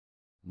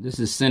This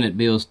is Senate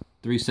Bill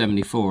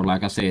 374.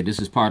 Like I said, this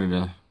is part of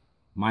the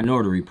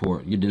Minority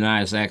Report. You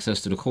deny us access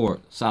to the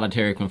court,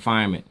 solitary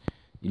confinement.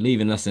 You're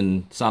leaving us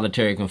in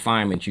solitary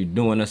confinement. You're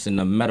doing us in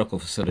the medical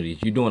facilities.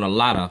 You're doing a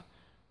lot of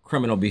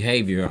criminal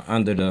behavior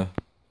under the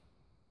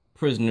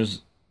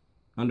prisoners'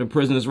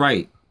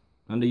 right,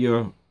 under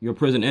your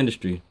prison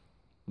industry.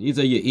 These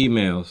are your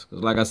emails.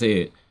 Because like I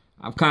said,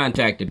 I've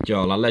contacted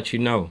y'all. I'll let you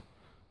know.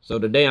 So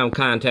today I'm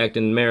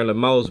contacting Marilyn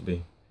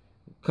Mosby.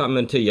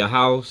 Coming to your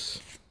house.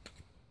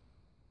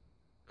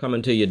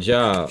 Coming to your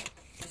job.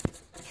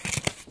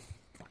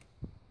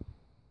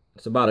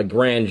 It's about a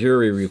grand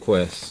jury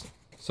request.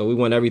 So we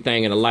want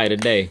everything in the light of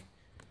day.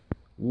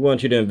 We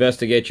want you to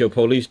investigate your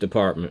police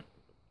department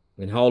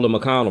and hold them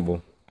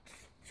accountable.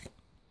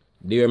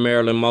 Dear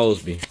Marilyn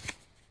Mosby,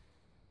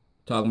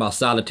 talking about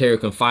solitary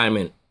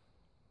confinement,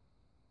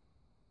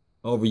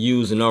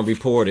 overused and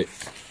unreported.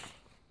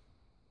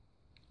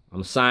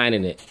 I'm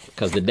signing it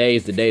because today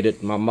is the day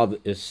that my mother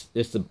it's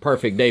the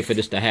perfect day for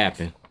this to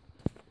happen.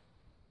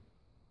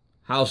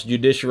 House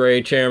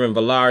Judiciary Chairman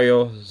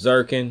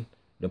Wjz13,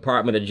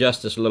 Department of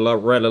Justice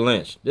Loretta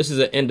Lynch. This is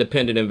an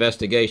independent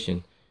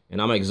investigation, and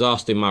I'm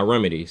exhausting my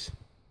remedies.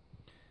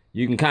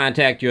 You can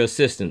contact your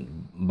assistant,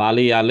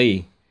 Bali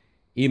Ali.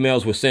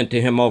 Emails were sent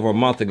to him over a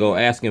month ago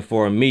asking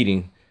for a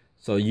meeting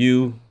so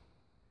you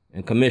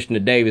and Commissioner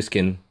Davis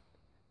can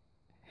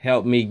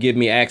help me give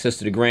me access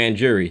to the grand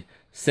jury.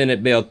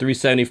 Senate Bill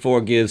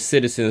 374 gives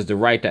citizens the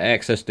right to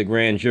access the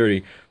grand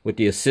jury with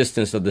the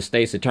assistance of the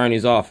state's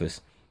attorney's office,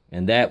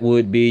 and that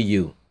would be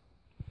you.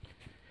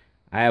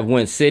 I have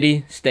went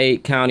city,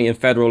 state, county, and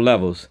federal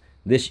levels.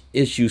 This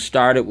issue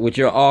started with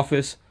your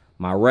office.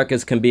 My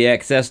records can be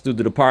accessed through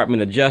the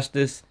Department of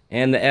Justice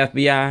and the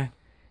FBI,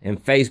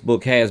 and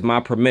Facebook has my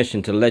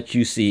permission to let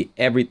you see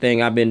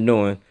everything I've been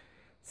doing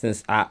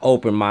since I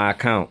opened my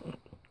account.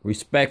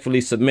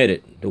 Respectfully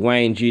submitted,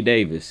 Dwayne G.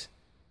 Davis.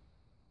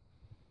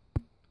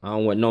 I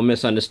don't want no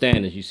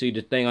misunderstandings. You see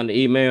the thing on the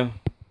email?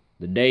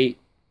 The date?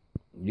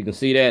 You can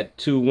see that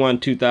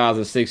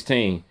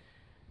 2/1/2016.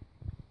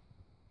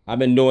 I've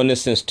been doing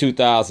this since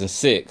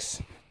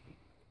 2006.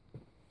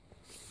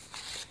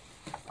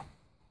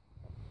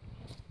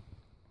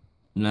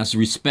 And that's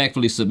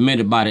respectfully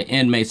submitted by the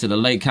inmates of the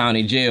Lake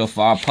County Jail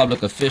for our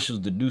public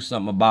officials to do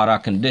something about our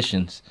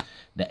conditions.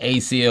 The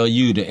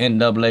ACLU, the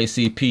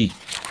NAACP,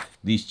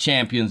 these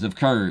champions of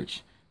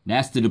courage.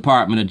 That's the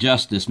Department of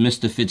Justice,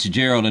 Mr.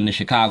 Fitzgerald in the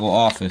Chicago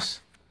office.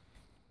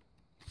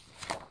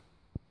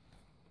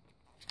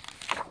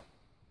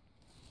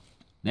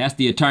 That's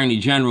the Attorney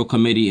General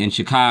Committee in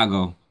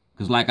Chicago.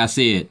 Because like I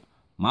said,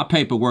 my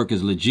paperwork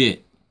is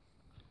legit.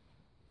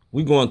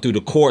 We're going through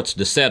the courts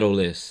to settle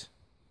this.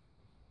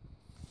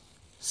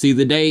 See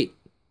the date?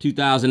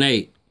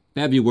 2008,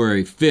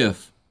 February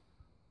 5th.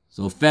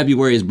 So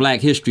February is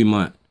Black History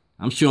Month.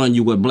 I'm showing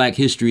you what Black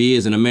history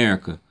is in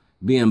America.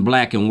 Being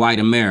black and white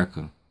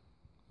America.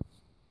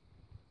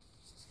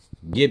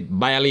 Get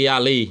Bali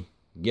Ali.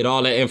 Get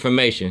all that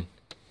information.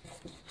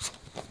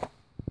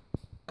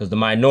 Because the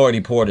Minority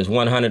Report is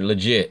 100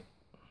 legit.